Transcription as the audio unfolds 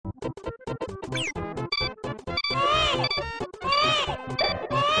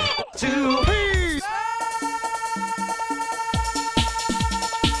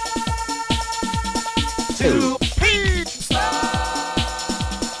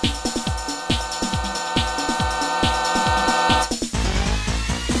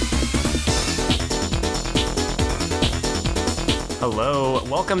Hello,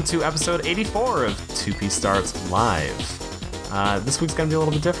 welcome to episode 84 of 2P Starts Live. This week's gonna be a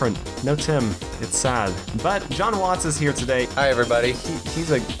little bit different. No Tim, it's sad. But John Watts is here today. Hi, everybody.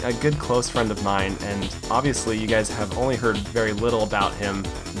 He's a good close friend of mine, and obviously you guys have only heard very little about him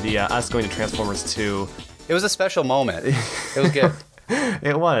via us going to Transformers 2. It was a special moment. It was good.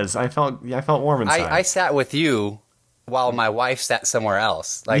 It was. I felt warm inside. I sat with you while my wife sat somewhere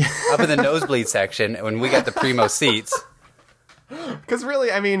else, like up in the nosebleed section when we got the primo seats. Because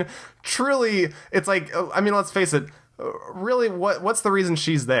really, I mean, truly, it's like, I mean, let's face it, really, what's the reason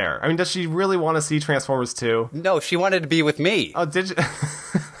she's there? I mean, does she really want to see Transformers 2? No, she wanted to be with me. Oh, did you?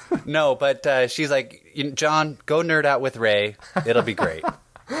 No, but she's like, John, go nerd out with Ray. It'll be great.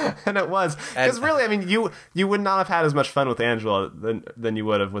 And it was. Because really, I mean, you would not have had as much fun with Angela than you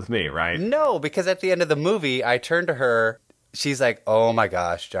would have with me, right? No, because at the end of the movie, I turned to her. She's like, oh my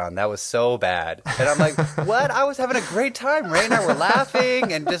gosh, John, that was so bad. And I'm like, what? I was having a great time. Ray and I were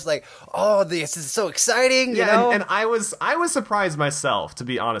laughing and just like, oh, this is so exciting, you know? And I was surprised myself, to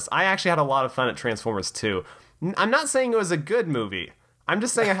be honest. I actually had a lot of fun at Transformers 2. I'm not saying it was a good movie. I'm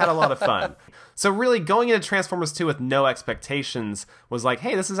just saying I had a lot of fun. So really, going into Transformers 2 with no expectations was like,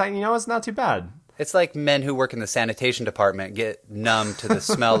 hey, this is, it's not too bad. It's like men who work in the sanitation department get numb to the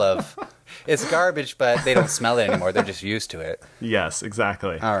smell of... It's garbage, but they don't smell it anymore. They're just used to it. Yes,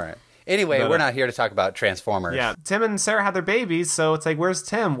 exactly. All right. Anyway, we're not here to talk about Transformers. Yeah, Tim and Sarah had their babies, so it's like, where's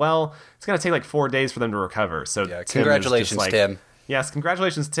Tim? Well, it's going to take like 4 days for them to recover. So yeah, congratulations, Tim. Yes,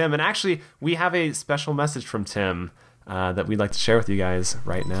 congratulations, Tim. And actually, we have a special message from Tim that we'd like to share with you guys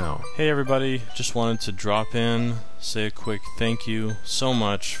right now. Hey everybody, just wanted to drop in, say a quick thank you so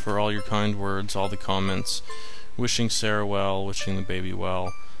much for all your kind words, all the comments, wishing Sarah well, wishing the baby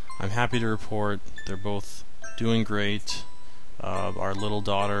well. I'm happy to report they're both doing great. Our little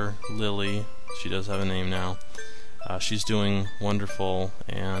daughter, Lily, she does have a name now, she's doing wonderful,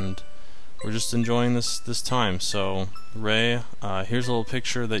 and we're just enjoying this time. So, Ray, here's a little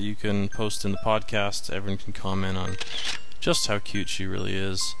picture that you can post in the podcast. Everyone can comment on just how cute she really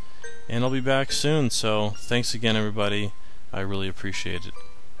is. And I'll be back soon, so thanks again, everybody. I really appreciate it.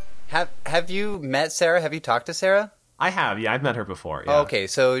 Have you met Sarah? Have you talked to Sarah? I have, yeah. I've met her before. Yeah. Okay,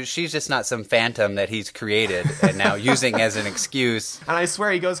 so she's just not some phantom that he's created and now using as an excuse. And I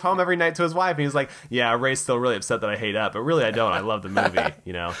swear he goes home every night to his wife and he's like, yeah, Ray's still really upset that I hate Up, but really I don't. I love the movie,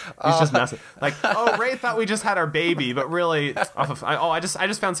 you know? He's just messing. Like, oh, Ray thought we just had our baby, but really, I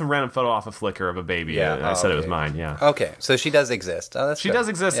just found some random photo off of Flickr of a baby. Yeah, and I said it was mine, yeah. Okay, so she does exist. Oh, that's She good. does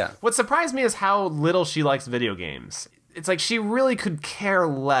exist. Yeah. What surprised me is how little she likes video games. It's like she really could care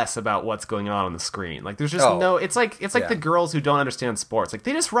less about what's going on the screen. Like there's just no. It's like the girls who don't understand sports. Like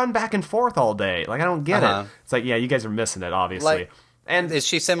they just run back and forth all day. Like I don't get it. It's like, yeah, you guys are missing it, obviously. Like, and is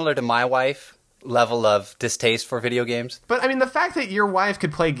she similar to my wife? Level of distaste for video games? But I mean, the fact that your wife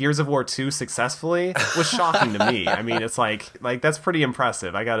could play Gears of War 2 successfully was shocking to me. I mean, it's like that's pretty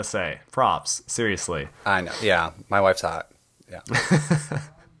impressive. I gotta say, props. Seriously. I know. Yeah, my wife's hot. Yeah.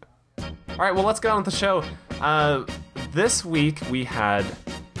 All right, well, let's get on with the show. This week we had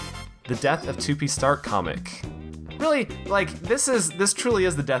the death of 2P Start comic. Really, like this truly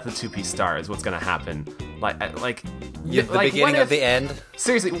is the death of 2P Star is what's going to happen. The beginning of the end.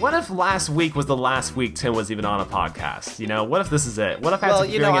 Seriously, what if last week was the last week Tim was even on a podcast? You know, what if this is it? What if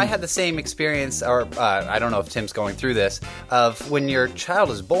I had the same experience, or I don't know if Tim's going through this, of when your child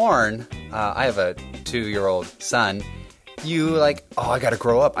is born. I have a 2-year-old son. You like, oh, I gotta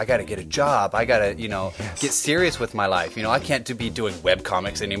grow up, I gotta get a job, I gotta, get serious with my life. I can't be doing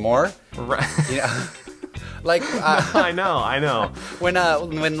webcomics anymore. Right. Like, I know. When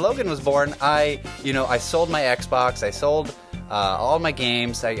Logan was born, I sold my Xbox, I sold all my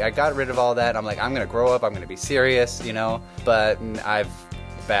games, I got rid of all that. I'm like, I'm gonna grow up, I'm gonna be serious, but I've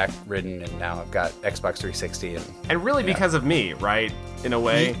back-ridden and now I've got Xbox 360 and really because of me, right? In a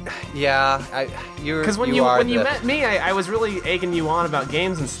way. Yeah, because when you met me, I was really egging you on about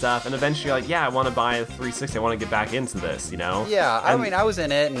games and stuff, and eventually you're like, yeah, I want to buy a 360, I want to get back into this, Yeah, I mean, I was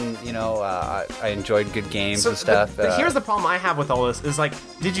in it, and I enjoyed good games and stuff. But here's the problem I have with all this is like,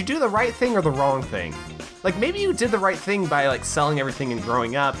 did you do the right thing or the wrong thing? like maybe you did the right thing by like selling everything and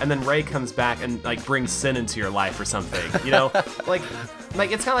growing up, and then Ray comes back and like brings sin into your life or something, you know? like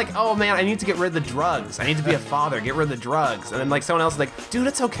it's kind of like, oh man, I need to get rid of the drugs. I need to be a father, get rid of the drugs. And then like someone else is like, dude,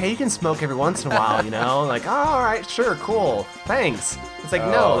 it's okay, you can smoke every once in a while, you know? Like, oh, all right, sure, cool, thanks. It's like,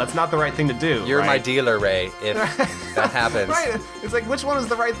 no, that's not the right thing to do. You're right? my dealer, Ray, if that happens. Right. It's like, which one is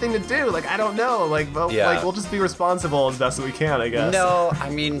the right thing to do? Like, I don't know. Like, we'll just be responsible as best as we can, I guess. No, I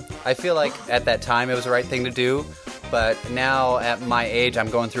mean, I feel like at that time it was the right thing to do, but now at my age, I'm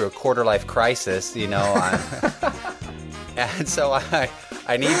going through a quarter-life crisis, you know, and so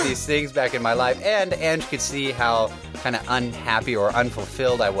I need these things back in my life, and Ange could see how kind of unhappy or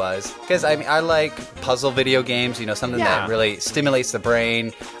unfulfilled I was, because I mean, I like puzzle video games, you know, something that really stimulates the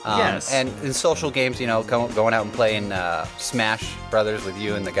brain, yes. And in social games, you know, going out and playing Smash Brothers with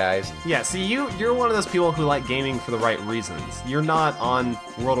you and the guys. Yeah, see, you're one of those people who like gaming for the right reasons. You're not on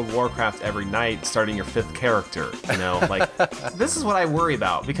World of Warcraft every night starting your 5th character, you know? Like, this is what I worry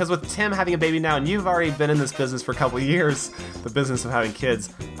about, because with Tim having a baby now, and you've already been in this business for a couple of years, the business of having kids,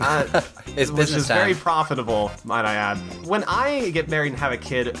 It's which is time. very profitable, might I add. When I get married and have a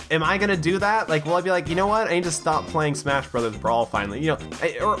kid, am I gonna do that? Like, will I be like, you know what? I need to stop playing Smash Brothers Brawl finally. You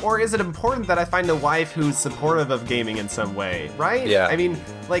know, or is it important that I find a wife who's supportive of gaming in some way, right? Yeah. I mean,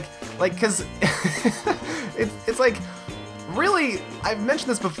 like, because it's like. Really, I've mentioned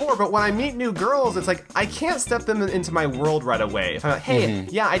this before, but when I meet new girls, it's like, I can't step them into my world right away. If I'm like, hey,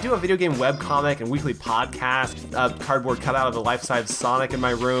 yeah, I do a video game webcomic and weekly podcast, cardboard cutout of a life-size Sonic in my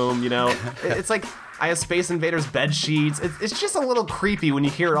room, you know? It's like, I have Space Invaders bed sheets. It's just a little creepy when you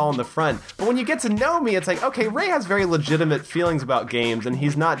hear it all in the front. But when you get to know me, it's like, okay, Ray has very legitimate feelings about games, and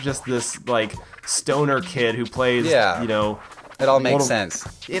he's not just this, like, stoner kid who plays, you know... It all makes sense.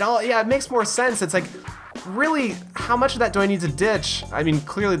 It makes more sense. It's like, really, how much of that do I need to ditch? I mean,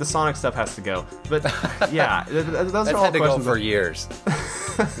 clearly the Sonic stuff has to go. But, yeah, those are all had to questions. go for years.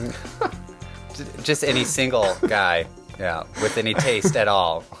 Just any single guy, with any taste at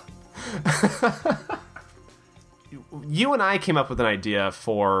all. You and I came up with an idea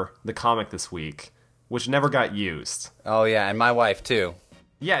for the comic this week, which never got used. Oh, yeah, and my wife, too.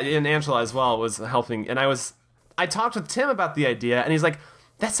 Yeah, and Angela as well was helping. And I talked with Tim about the idea, and he's like,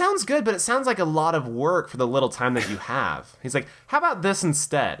 that sounds good, but it sounds like a lot of work for the little time that you have. He's like, how about this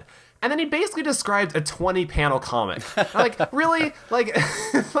instead? And then he basically described a 20-panel comic. I'm like, really? Like,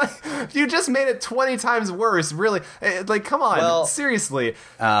 you just made it 20 times worse, really? Like, come on, seriously.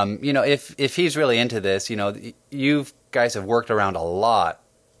 You know, if he's really into this, you know, you guys have worked around a lot,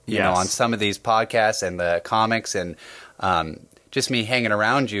 you know, on some of these podcasts and the comics, and just me hanging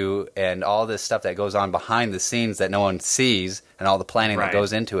around you and all this stuff that goes on behind the scenes that no one sees, and all the planning that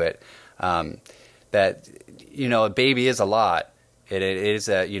goes into it. That, you know, a baby is a lot. It is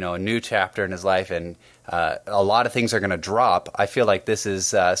a new chapter in his life, and a lot of things are going to drop. I feel like this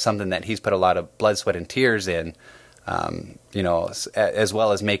is something that he's put a lot of blood, sweat, and tears in, you know, as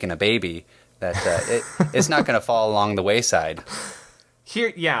well as making a baby. That it's not going to fall along the wayside.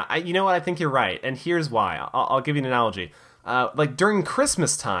 You know what? I think you're right, and here's why. I'll give you an analogy. Like during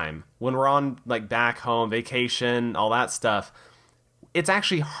Christmas time, when we're on like back home vacation, all that stuff, it's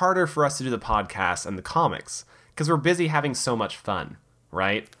actually harder for us to do the podcast and the comics because we're busy having so much fun,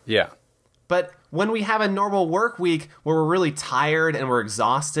 right? Yeah. But when we have a normal work week where we're really tired and we're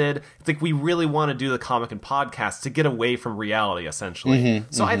exhausted, it's like we really want to do the comic and podcast to get away from reality, essentially.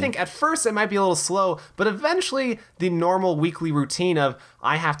 I think at first it might be a little slow, but eventually the normal weekly routine of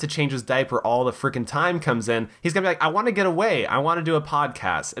I have to change his diaper all the freaking time comes in. He's going to be like, I want to get away. I want to do a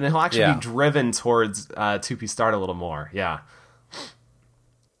podcast. And he'll actually be driven towards 2P Start a little more. Yeah.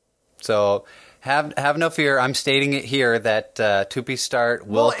 So... Have no fear. I'm stating it here that 2P Start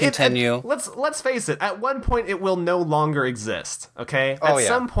will continue. Let's face it. At one point, it will no longer exist. Okay. At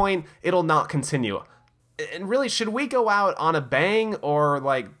some point, it'll not continue. And really, should we go out on a bang or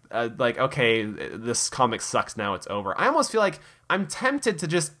like okay, this comic sucks now, it's over? I almost feel like I'm tempted to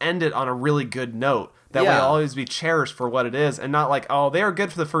just end it on a really good note. That way, it'll always be cherished for what it is, and not like, oh, they were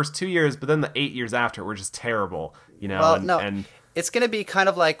good for the first 2 years, but then the 8 years after were just terrible. You know. Well, no. It's going to be kind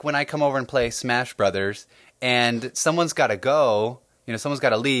of like when I come over and play Smash Brothers and someone's got to go, you know, someone's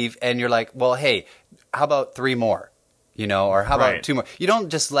got to leave, and you're like, well, hey, how about 3 more? You know, or how about 2 more? You don't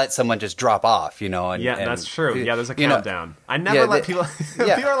just let someone just drop off, you know. And that's true. Yeah, there's a countdown. Know, I never let people... people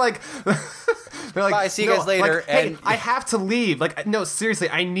are like... They're like, bye, see you guys later. Like, hey, I have to leave. Like, no, seriously,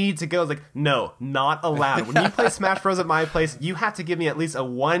 I need to go. It's like, no, not allowed. When you play Smash Bros. At my place, you have to give me at least a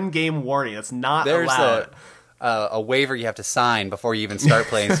 1-game warning. That's not allowed. A waiver you have to sign before you even start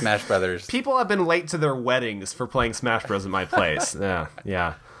playing Smash Brothers. People have been late to their weddings for playing Smash Bros. At my place.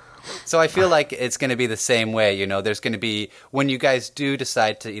 Yeah. So I feel like it's going to be the same way. You know, there's going to be, when you guys do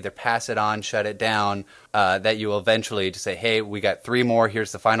decide to either pass it on, shut it down, that you will eventually just say, hey, we got 3 more.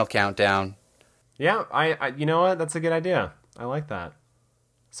 Here's the final countdown. Yeah, I you know what? That's a good idea. I like that.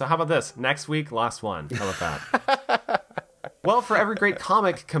 So how about this? Next week, last one. How about that? Well, for every great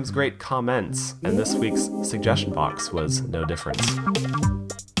comic comes great comments, and this week's suggestion box was no different.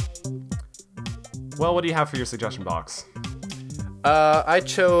 Well, what do you have for your suggestion box? I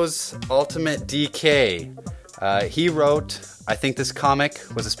chose Ultimate DK. He wrote, I think this comic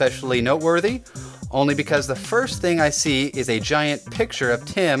was especially noteworthy, only because the first thing I see is a giant picture of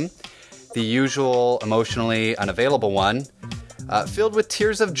Tim, the usual emotionally unavailable one, filled with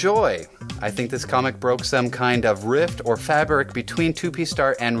tears of joy. I think this comic broke some kind of rift or fabric between 2P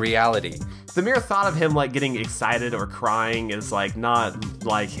Start and reality. The mere thought of him like getting excited or crying is like not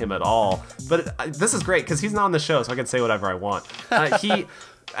like him at all. But this is great because he's not on the show, so I can say whatever I want. He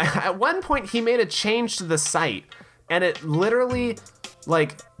at one point he made a change to the site, and it literally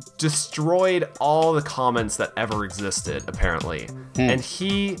like destroyed all the comments that ever existed, apparently. And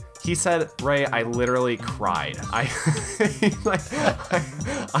he said, Ray, I literally cried.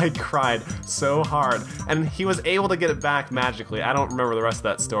 I cried so hard. And he was able to get it back magically. I don't remember the rest of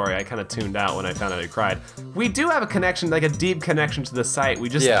that story. I kind of tuned out when I found out he cried. We do have a connection, like a deep connection to the site. We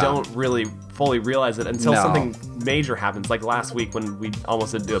just don't really fully realize it until something major happens. Like last week when we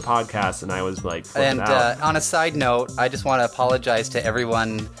almost didn't do a podcast and I was like flipping out. And on a side note, I just want to apologize to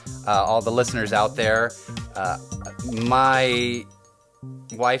everyone, all the listeners out there. My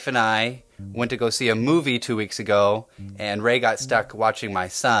wife and I went to go see a movie 2 weeks ago, and Ray got stuck watching my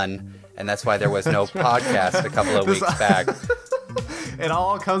son, and that's why there was no podcast a couple of weeks back. It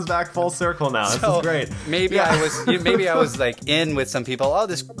all comes back full circle now. This is great. Maybe I was like in with some people. Oh,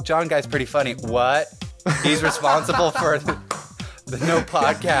 this John guy's pretty funny. What? He's responsible for the no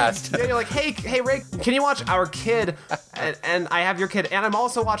podcast. Yeah, you're like, hey, Ray, can you watch Our Kid? And I have your kid, and I'm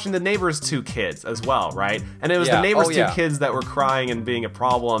also watching the neighbor's 2 kids as well, right? And it was the neighbor's 2 kids that were crying and being a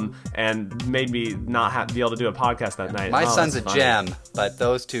problem, and made me not be able to do a podcast that night. My son's a gem, but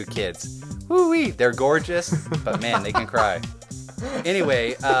those 2 kids, woo-wee, they're gorgeous, but man, they can cry.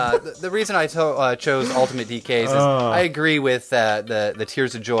 Anyway, the reason I chose Ultimate DKs is I agree with the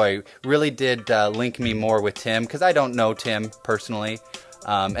Tears of Joy really did link me more with Tim, because I don't know Tim personally.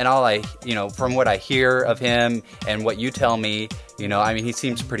 And all from what I hear of him and what you tell me, I mean, he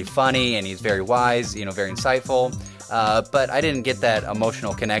seems pretty funny and he's very wise, very insightful. But I didn't get that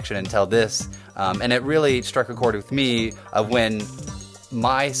emotional connection until this. And it really struck a chord with me of when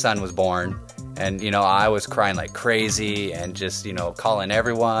my son was born. And, I was crying like crazy and just, calling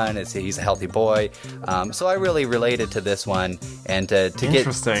everyone. He's a healthy boy. So I really related to this one. And to get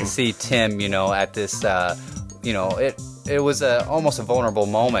to see Tim, at this, it was almost a vulnerable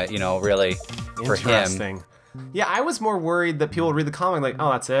moment, really, for him. Yeah, I was more worried that people would read the comic like,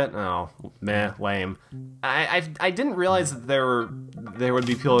 oh, that's it? Oh, meh, lame. I didn't realize that there would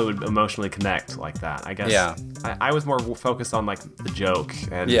be people who would emotionally connect like that, I guess. Yeah. I was more focused on, like, the joke.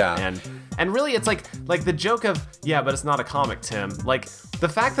 And really, it's like the joke of, yeah, but it's not a comic, Tim. Like, the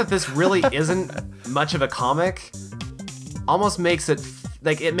fact that this really isn't much of a comic almost makes it...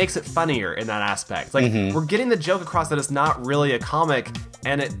 Like, it makes it funnier in that aspect. Like, we're getting the joke across that it's not really a comic,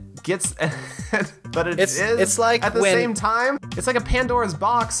 and it gets... but it's like at the same time, it's like a Pandora's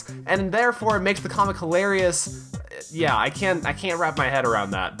box, and therefore it makes the comic hilarious. Yeah, I can't wrap my head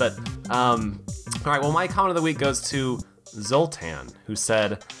around that. But, all right, well, my comment of the week goes to Zoltan, who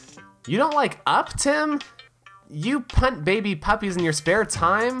said, "You don't like Up, Tim? You punt baby puppies in your spare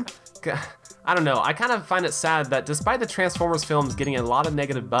time?" I don't know, I kind of find it sad that despite the Transformers films getting a lot of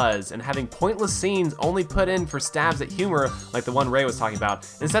negative buzz and having pointless scenes only put in for stabs at humor like the one Ray was talking about,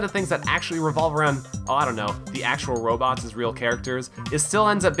 instead of things that actually revolve around, the actual robots as real characters, it still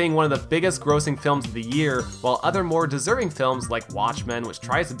ends up being one of the biggest grossing films of the year, while other more deserving films like Watchmen, which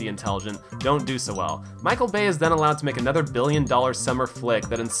tries to be intelligent, don't do so well. Michael Bay is then allowed to make another $billion summer flick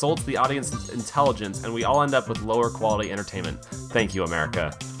that insults the audience's intelligence, and we all end up with lower quality entertainment. Thank you,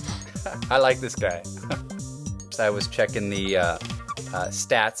 America. I like this guy. I was checking the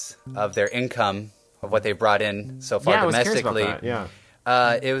stats of their income, of what they brought in so far domestically. I was curious about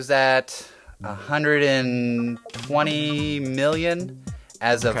that. It was at 120 million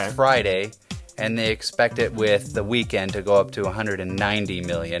as of Friday, and they expect it with the weekend to go up to 190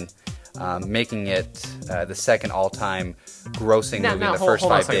 million, making it the second all-time grossing movie in the first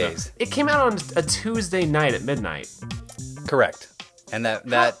 5 days. It came out on a Tuesday night at midnight. Correct. And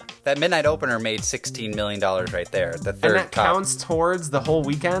that midnight opener made $16 million right there. The third And that top. counts towards the whole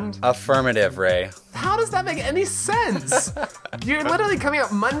weekend? Affirmative, Ray. How does that make any sense? You're literally coming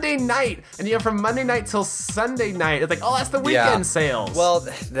out Monday night, and you have from Monday night till Sunday night. It's like, oh, that's the weekend sales. Well,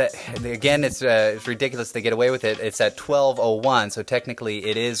 again, it's ridiculous they get away with it. It's at 12:01, so technically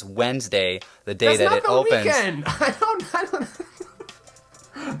it is Wednesday, the day that's that not it the opens. weekend. I don't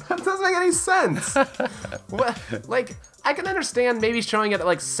that doesn't make any sense. Like, I can understand maybe showing it at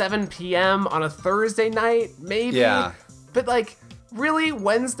like 7 p.m. on a Thursday night, maybe. Yeah. But like, really,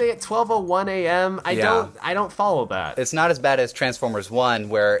 Wednesday at 12:01 a.m. I don't follow that. It's not as bad as Transformers 1,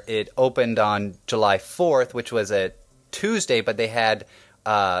 where it opened on July 4th, which was a Tuesday, but they had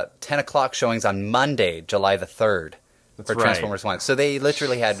 10 o'clock showings on Monday, July the 3rd, for right. Transformers 1. So they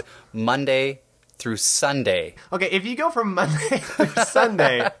literally had Monday through Sunday. Okay, if you go from Monday through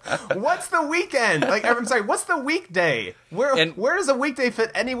Sunday, what's the weekend? Like, I'm sorry, what's the weekday? Where does a weekday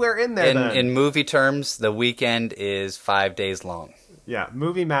fit anywhere in there? then? In movie terms, the weekend is 5 days long. Yeah,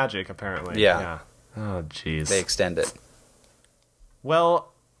 movie magic, apparently. Yeah. Oh, jeez. They extend it.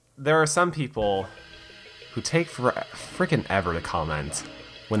 Well, there are some people who take freaking ever to comment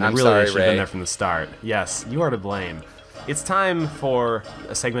when they I'm really sorry, should have been Ray. there from the start. Yes, you are to blame. It's time for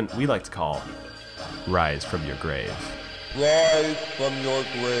a segment we like to call Rise from Your Grave. Rise from your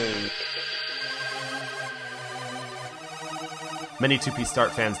grave. Many 2P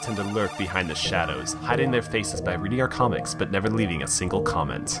Start fans tend to lurk behind the shadows, hiding their faces by reading our comics, but never leaving a single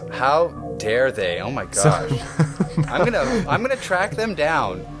comment. How dare they? Oh my gosh. I'm gonna track them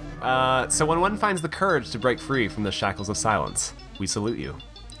down. So when one finds the courage to break free from the shackles of silence, we salute you.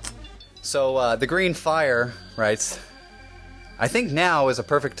 So the Green Fire writes, I think now is a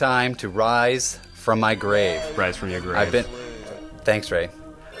perfect time to rise from my grave. Rise from your grave. Thanks, Ray.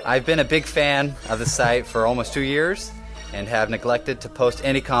 I've been a big fan of the site for almost 2 years and have neglected to post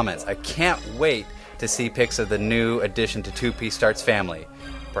any comments. I can't wait to see pics of the new addition to 2P Start's family,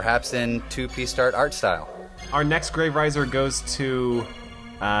 perhaps in 2P Start art style. Our next Grave Riser goes to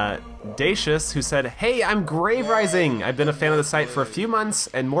Dacius, who said, "Hey, I'm Grave Rising. I've been a fan of the site for a few months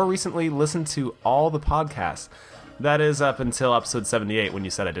and more recently listened to all the podcasts. That is up until episode 78 when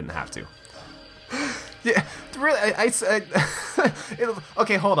you said I didn't have to." Yeah, really.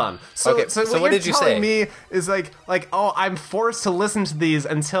 Okay, hold on. So Okay, what so you're what did you telling say? me is like, oh, I'm forced to listen to these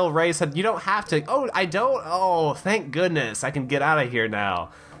until Ray said you don't have to. Oh, I don't. Oh, thank goodness, I can get out of here now.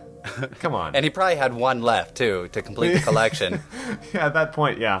 Come on. And he probably had one left, too, to complete the collection. Yeah, at that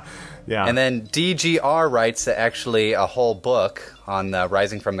point, yeah. And then DGR writes actually a whole book on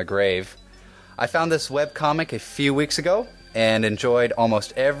Rising from the Grave. I found this webcomic a few weeks ago and enjoyed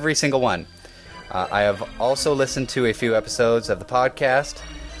almost every single one. I have also listened to a few episodes of the podcast.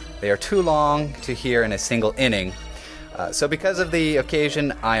 They are too long to hear in a single inning. So because of the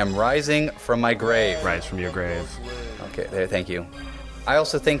occasion, I am rising from my grave. Rise from your grave. Okay, there, thank you. I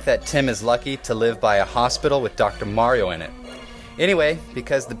also think that Tim is lucky to live by a hospital with Dr. Mario in it. Anyway,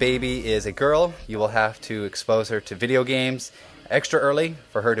 because the baby is a girl, you will have to expose her to video games extra early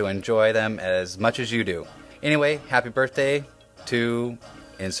for her to enjoy them as much as you do. Anyway, happy birthday to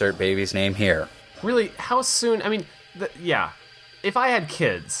insert baby's name here. Really, how soon? I mean, if I had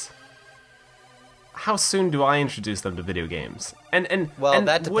kids, how soon do I introduce them to video games? And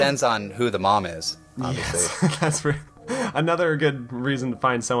That depends on who the mom is, obviously. Yes, that's another good reason to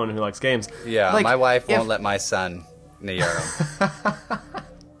find someone who likes games. Yeah, Like, my wife won't let my son near him.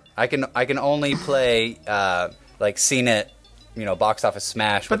 I can only play like CNET, box office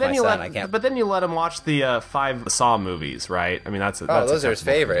smash with my son. I can't. But then you let him watch the 5 Saw movies, right? I mean, that's those are his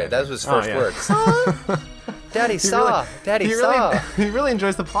favorite. That was his first words. Daddy saw. Daddy saw. He really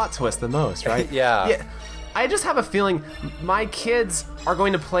enjoys the plot twist the most, right? Yeah. I just have a feeling my kids are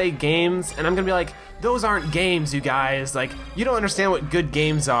going to play games, and I'm going to be like, those aren't games, you guys. Like, you don't understand what good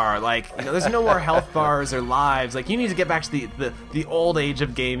games are. Like, there's no more health bars or lives. Like, you need to get back to the old age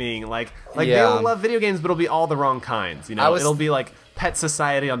of gaming. Like they will love video games, but it'll be all the wrong kinds. It'll be like Pet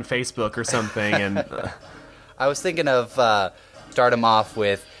Society on Facebook or something. And I was thinking of start him off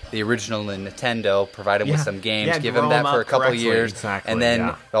with the original Nintendo, provide him with some games, give him that for a couple years, and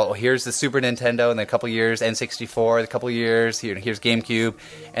then here's the Super Nintendo, and then a couple years N64, a couple years here's GameCube,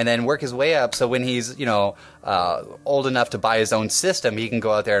 and then work his way up. So when he's old enough to buy his own system, he can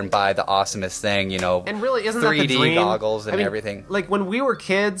go out there and buy the awesomest thing. And really, isn't 3D that the dream? goggles and everything. Like when we were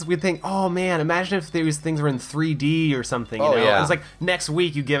kids, we'd think, oh man, imagine if these things were in 3D or something. Yeah. It's like next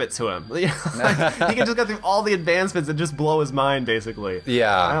week you give it to him. Like, he can just go through all the advancements and just blow his mind, basically.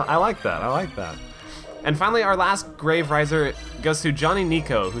 Yeah. I like that. And finally, our last Grave Riser goes to Johnny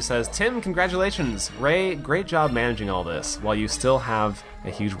Nico, who says, Tim, congratulations. Ray, great job managing all this while you still have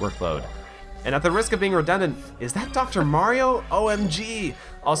a huge workload. And at the risk of being redundant, is that Dr. Mario? OMG!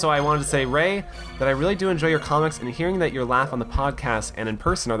 Also, I wanted to say, Ray, that I really do enjoy your comics, and hearing that your laugh on the podcast and in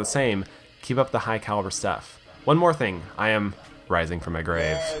person are the same, keep up the high caliber stuff. One more thing, I am rising from my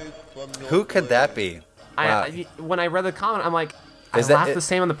grave. Who could that be? Wow. When I read the comment, I'm like, I laugh the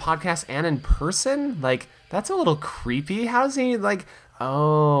same on the podcast and in person? Like, that's a little creepy. How's he, like,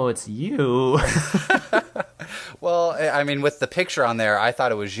 oh, it's you. Well, I mean, with the picture on there, I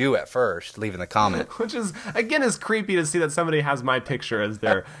thought it was you at first, leaving the comment. Which is, again, is creepy to see that somebody has my picture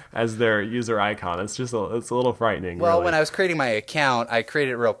as their user icon. It's just it's a little frightening. Well, really. when I was creating my account, I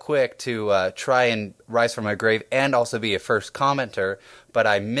created it real quick to try and rise from my grave and also be a first commenter, but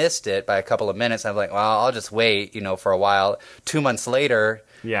I missed it by a couple of minutes. I'm like, well, I'll just wait, for a while. 2 months later...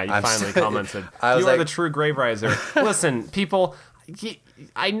 Yeah, you finally commented. You are the true Grave Riser. Listen, people...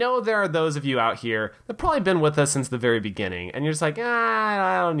 I know there are those of you out here that probably been with us since the very beginning, and you're just like,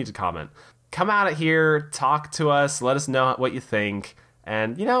 I don't need to comment. Come out here, talk to us, let us know what you think,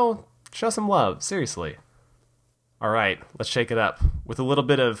 and, show some love, seriously. All right, let's shake it up with a little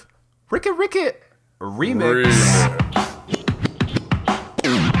bit of Ricka Remix.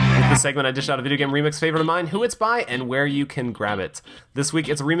 This segment, I dish out a video game remix favorite of mine, who it's by, and where you can grab it. This week,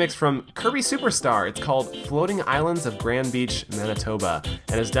 it's a remix from Kirby Superstar. It's called Floating Islands of Grand Beach, Manitoba,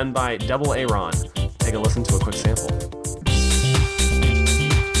 and is done by Double Aaron. Take a listen to a quick sample.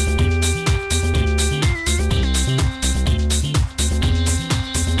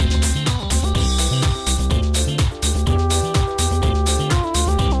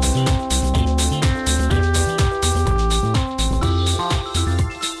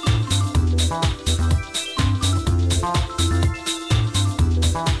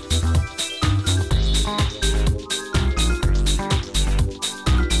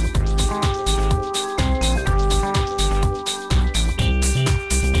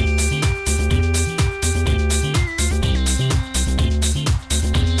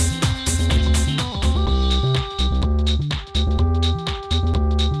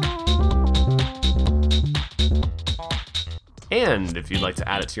 And if you'd like to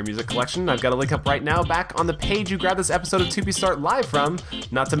add it to your music collection, I've got a link up right now back on the page you grabbed this episode of 2P Start live from.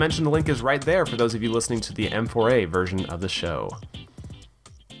 Not to mention the link is right there for those of you listening to the M4A version of the show.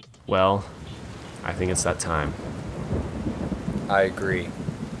 Well, I think it's that time. I agree.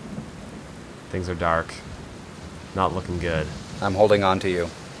 Things are dark. Not looking good. I'm holding on to you.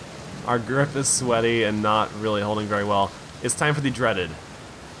 Our grip is sweaty and not really holding very well. It's time for the dreaded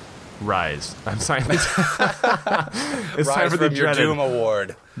Rise. I'm sorry. It's time for the from your dreaded Doom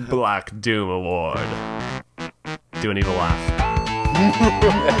Award. Black Doom Award. Do an evil laugh.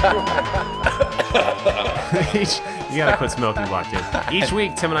 You gotta quit smoking, Black Doom. Each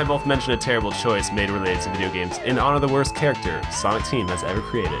week, Tim and I both mention a terrible choice made related to video games in honor of the worst character Sonic Team has ever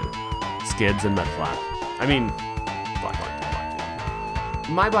created. Skids and Mudflap. I mean, Black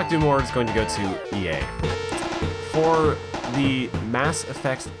Doom. My Black Doom Award is going to go to EA. For the Mass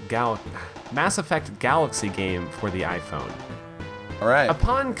Effect Galaxy game for the iPhone. All right.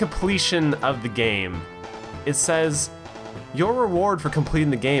 Upon completion of the game, it says, your reward for completing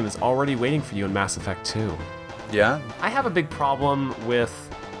the game is already waiting for you in Mass Effect 2. Yeah? I have a big problem with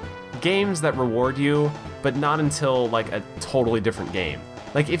games that reward you, but not until, like, a totally different game.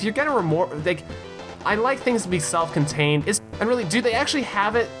 Like, if you're gonna reward... Like, I like things to be self-contained. And really, do they actually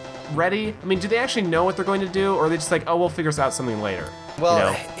have it ready? I mean, do they actually know what they're going to do, or are they just like, oh, we'll figure out something later?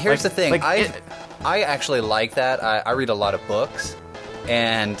 Well, here's the thing. I actually like that. I read a lot of books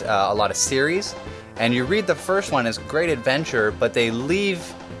and a lot of series, and you read the first one as a great adventure, but they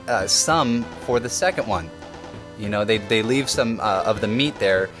leave some for the second one. They leave some of the meat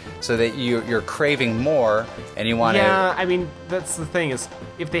there so that you're craving more and you want to... Yeah, I mean, that's the thing is,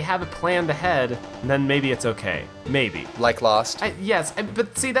 if they have it planned ahead, then maybe it's okay. Maybe. Like Lost? Yes,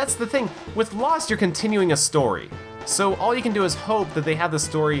 but see, that's the thing. With Lost, you're continuing a story. So all you can do is hope that they have the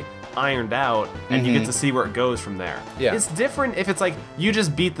story ironed out and you get to see where it goes from there. Yeah. It's different if it's like, you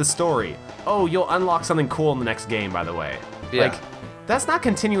just beat the story. Oh, you'll unlock something cool in the next game, by the way. Yeah. Like, that's not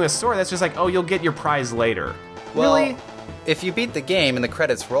continuing a story. That's just like, oh, you'll get your prize later. Well, really? If you beat the game and the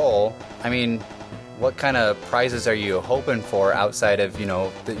credits roll, I mean, what kind of prizes are you hoping for outside of,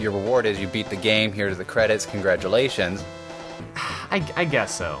 that your reward is you beat the game, here's the credits, congratulations? I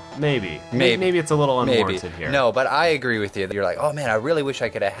guess so. Maybe it's a little unwarranted here. No, but I agree with you. You're like, oh man, I really wish I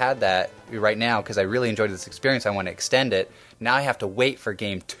could have had that right now because I really enjoyed this experience. I want to extend it. Now I have to wait for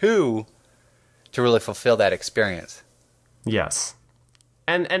game 2 to really fulfill that experience. Yes.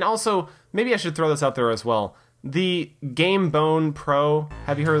 And also, maybe I should throw this out there as well. The Game Bone Pro,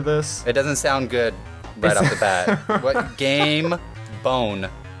 have you heard of this? It doesn't sound good right off the bat. What? Game Bone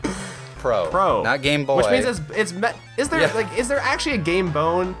Pro. Not Game Boy. Which means is there actually a Game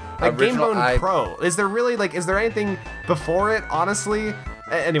Bone? Like Original Game Bone Pro. Is there really, like, is there anything before it, honestly?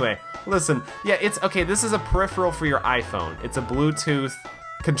 Anyway, listen. Yeah, it's, okay, this is a peripheral for your iPhone. It's a Bluetooth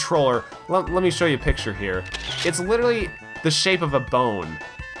controller. Let me show you a picture here. It's literally the shape of a bone,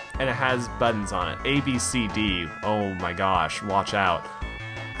 and it has buttons on it. A, B, C, D. Oh my gosh, watch out.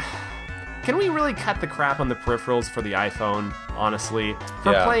 Can we really cut the crap on the peripherals for the iPhone, honestly?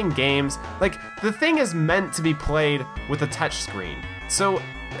 For playing games, like, the thing is meant to be played with a touch screen. So,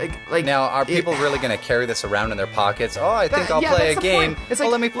 like now, are people really going to carry this around in their pockets? Oh, I think I'll play a game. It's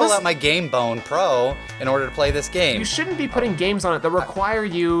let me pull out my Game Bone Pro in order to play this game. You shouldn't be putting games on it that require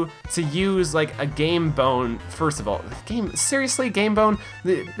you to use, like, a Game Bone. First of all, seriously, Game Bone?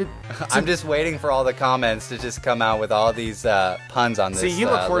 I'm just waiting for all the comments to just come out with all these puns on this. See, you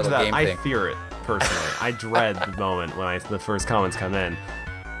look forward to that. I thing. fear it, personally. I dread the moment when the first comments come in.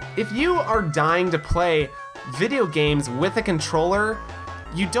 If you are dying to play video games with a controller,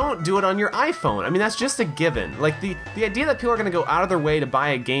 you don't do it on your iPhone. I mean, that's just a given. Like, the idea that people are going to go out of their way to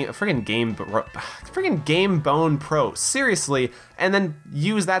buy a friggin' Game Bone Pro, seriously, and then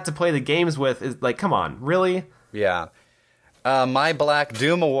use that to play the games with is like, come on, really? Yeah. My Black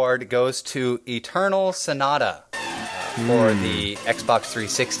Doom Award goes to Eternal Sonata for the Xbox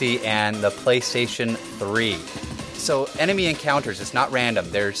 360 and the PlayStation 3. So, enemy encounters, it's not random.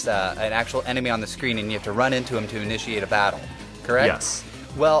 There's an actual enemy on the screen, and you have to run into him to initiate a battle, correct? Yes.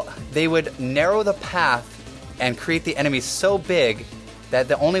 Well, they would narrow the path and create the enemies so big that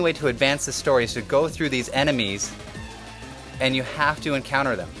the only way to advance the story is to go through these enemies, and you have to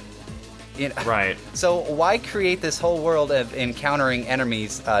encounter them. Right. So why create this whole world of encountering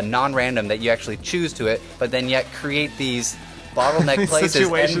enemies non-random that you actually choose to it, but then yet create these bottleneck places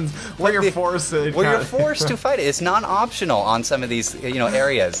situations where you're forced to fight it. It's non-optional on some of these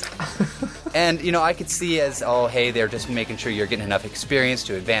areas. And I could see as, oh, hey, they're just making sure you're getting enough experience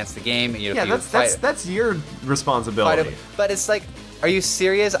to advance the game. That's your responsibility. But it's like, are you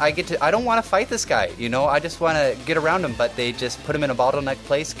serious? I don't want to fight this guy. I just want to get around him. But they just put him in a bottleneck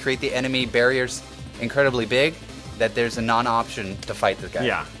place, create the enemy barriers incredibly big, that there's a non-option to fight this guy.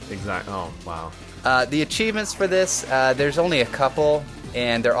 Yeah, exactly. Oh, wow. The achievements for this, there's only a couple,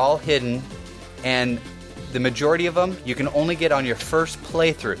 and they're all hidden. And the majority of them you can only get on your first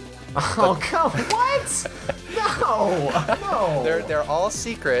playthrough. Oh, come on. What? No. They're all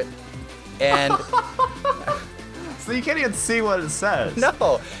secret, and so you can't even see what it says.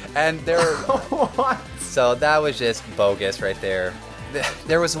 No, and they're what? So that was just bogus right there.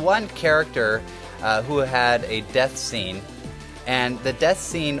 There was one character who had a death scene, and the death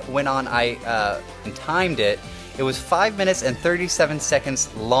scene went on. I timed it. It was 5 minutes and 37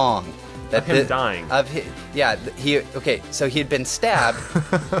 seconds long. Of him dying. So he had been stabbed.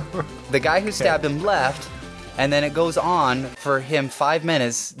 The guy who stabbed him left, and then it goes on for him 5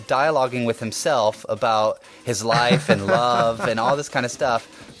 minutes dialoguing with himself about his life and love and all this kind of stuff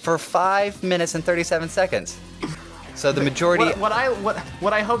for 5 minutes and 37 seconds. So the majority... What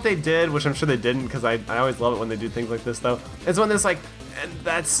I hope they did, which I'm sure they didn't, because I always love it when they do things like this, though, is when there's like, and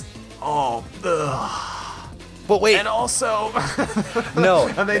that's... Oh, ugh. But wait. And also... No.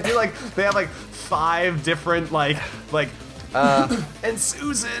 And they have like 5 different, and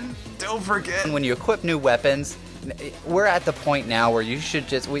Susan, don't forget. When you equip new weapons, we're at the point now where you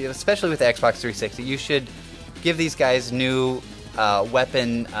should especially with the Xbox 360, you should give these guys new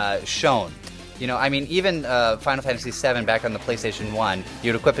weapon shown. Even Final Fantasy VII back on the PlayStation 1,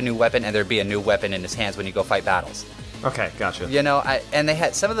 you'd equip a new weapon and there'd be a new weapon in his hands when you go fight battles. Okay, gotcha. And they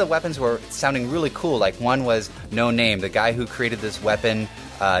had some of the weapons were sounding really cool. Like one was No Name. The guy who created this weapon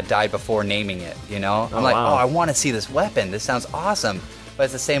died before naming it. I'm like, wow. I want to see this weapon. This sounds awesome. But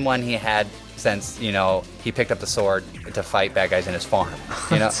it's the same one he had since he picked up the sword to fight bad guys in his farm.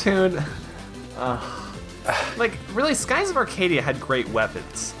 Dude, really, Skies of Arcadia had great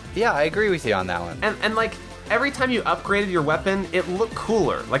weapons. Yeah, I agree with you on that one. And every time you upgraded your weapon, it looked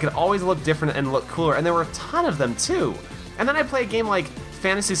cooler. Like, it always looked different and looked cooler. And there were a ton of them, too. And then I play a game like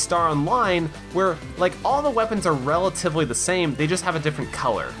Phantasy Star Online, where, all the weapons are relatively the same. They just have a different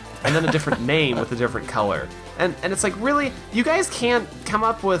color. And then a different name with a different color. And it's like, really? You guys can't come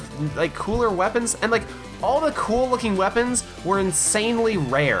up with, cooler weapons? And, all the cool-looking weapons were insanely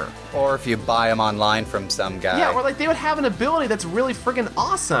rare. Or if you buy them online from some guy. Yeah, or, they would have an ability that's really friggin'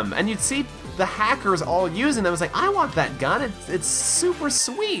 awesome. And you'd see the hackers all using them. It's like, I want that gun. It's super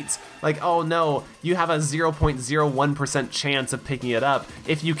sweet. Like, oh no, you have a 0.01% chance of picking it up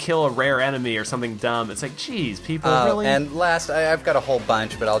if you kill a rare enemy or something dumb. It's like, geez, people really. And last, I've got a whole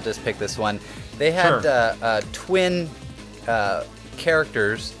bunch, but I'll just pick this one. They had twin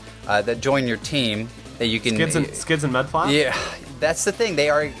characters that join your team that you can. Skids and Mudflap? Yeah, that's the thing. They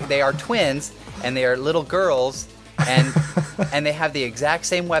are twins, and they are little girls, and and they have the exact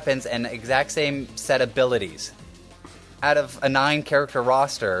same weapons and exact same set abilities. Out of a 9-character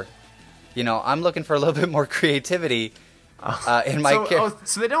roster, I'm looking for a little bit more creativity in my character.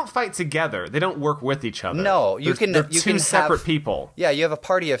 So they don't fight together. They don't work with each other. No, they're two separate people. Yeah, you have a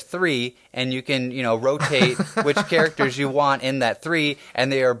party of 3, and you can rotate which characters you want in that 3,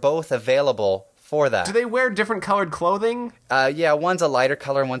 and they are both available for that. Do they wear different colored clothing? Yeah, one's a lighter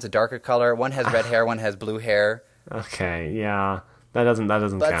color, one's a darker color. One has red hair, one has blue hair. Okay, yeah, that doesn't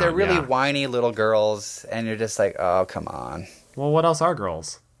count. But they're really whiny little girls, and you're just like, oh, come on. Well, what else are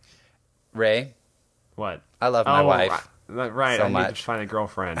girls? Ray, what? I love my wife. Right, so I much. need to find a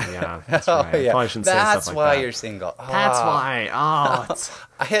girlfriend. Yeah, that's right. Yeah. I probably shouldn't say That's stuff like why that. you're single. That's why. Oh, it's,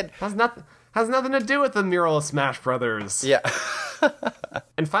 I had. has nothing to do with the mural of Smash Brothers. Yeah.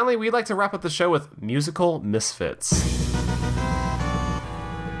 And finally, we'd like to wrap up the show with musical misfits.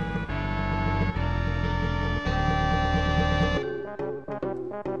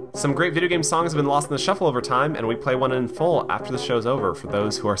 Some great video game songs have been lost in the shuffle over time, and we play one in full after the show's over for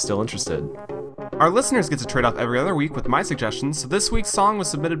those who are still interested. Our listeners get to trade off every other week with my suggestions, so this week's song was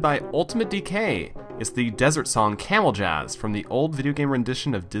submitted by Ultimate DK. It's the desert song Camel Jazz from the old video game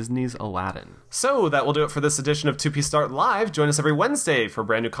rendition of Disney's Aladdin. So that will do it for this edition of 2P Start Live. Join us every Wednesday for a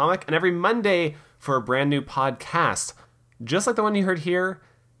brand new comic and every Monday for a brand new podcast, just like the one you heard here,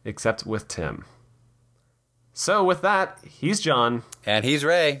 except with Tim. So with that, he's John. And he's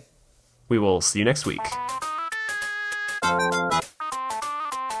Ray. We will see you next week.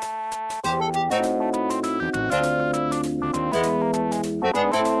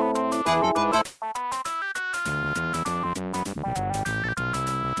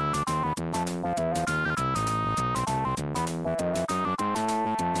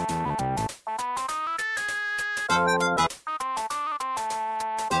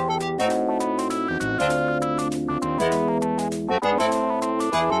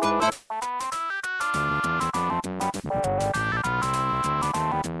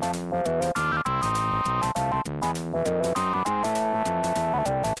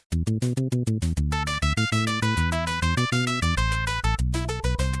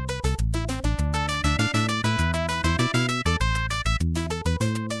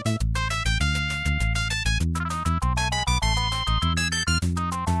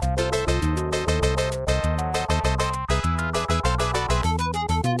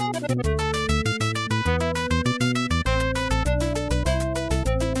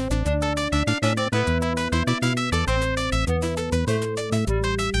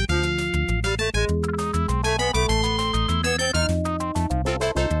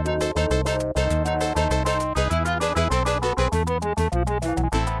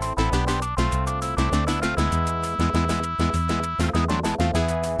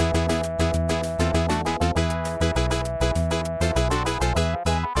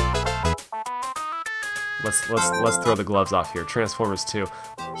 Let's throw the gloves off here. Transformers 2.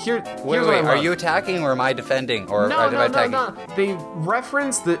 Wait, are you attacking or am I defending? Or No. They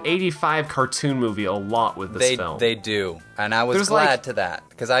reference the 85 cartoon movie a lot with this film. They do. And I was glad to that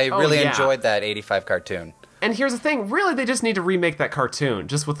because I really enjoyed that 85 cartoon. And here's the thing, really they just need to remake that cartoon,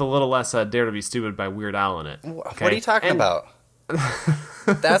 just with a little less Dare to Be Stupid by Weird Al in it. Okay? What are you talking about?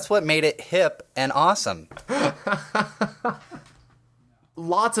 That's what made it hip and awesome.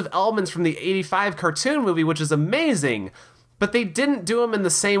 Lots of elements from the 85 cartoon movie, which is amazing, but they didn't do them in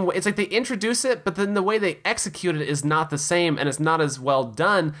the same way. It's like they introduce it, but then the way they execute it is not the same, and it's not as well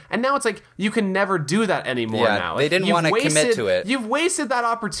done. And now it's like, you can never do that anymore now. They didn't want to commit to it. You've wasted that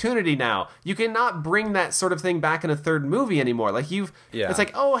opportunity now. You cannot bring that sort of thing back in a third movie anymore. Like, it's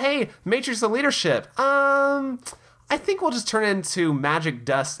like, oh, hey, Matrix of Leadership. I think we'll just turn it into magic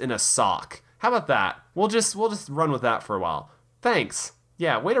dust in a sock. How about that? We'll just run with that for a while. Thanks.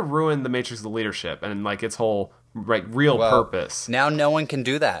 Yeah, way to ruin the Matrix of the Leadership and like its whole real purpose. Now no one can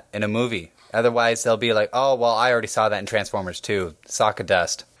do that in a movie. Otherwise they'll be like, oh, well, I already saw that in Transformers 2. Sock of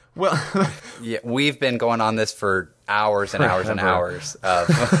dust. Well, yeah, we've been going on this for hours and hours and hours of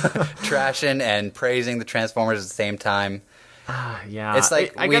trashing and praising the Transformers at the same time. Yeah. It's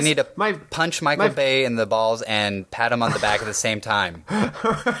like we need to punch Michael Bay in the balls and pat him on the back at the same time.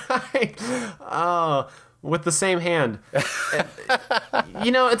 Right. Oh. with the same hand.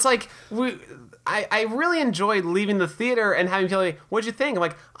 You know, it's like I really enjoyed leaving the theater and having people like, what'd you think? I'm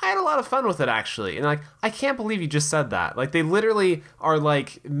like, I had a lot of fun with it, actually. And like, I can't believe you just said that. Like, they literally are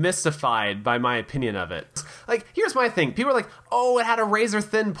like mystified by my opinion of it. Like, here's my thing. People are like, oh, it had a razor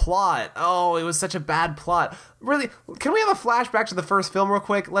thin plot. Oh, it was such a bad plot. Really, can we have a flashback to the first film real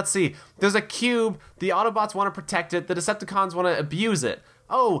quick? Let's see. There's a cube. The Autobots want to protect it. The Decepticons want to abuse it.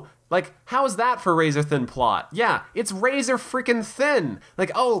 Oh, like, how is that for razor thin plot? Yeah, it's razor freaking thin.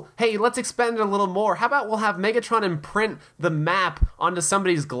 Like, oh, hey, let's expand it a little more. How about we'll have Megatron imprint the map onto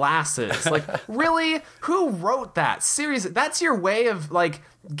somebody's glasses? Like, really? Who wrote that? Seriously, that's your way of, like,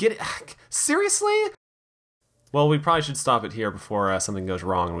 seriously? Well, we probably should stop it here before something goes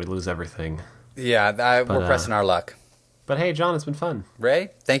wrong and we lose everything. Yeah, we're pressing our luck. But hey, John, it's been fun.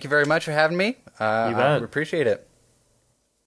 Ray, thank you very much for having me. You bet. I appreciate it.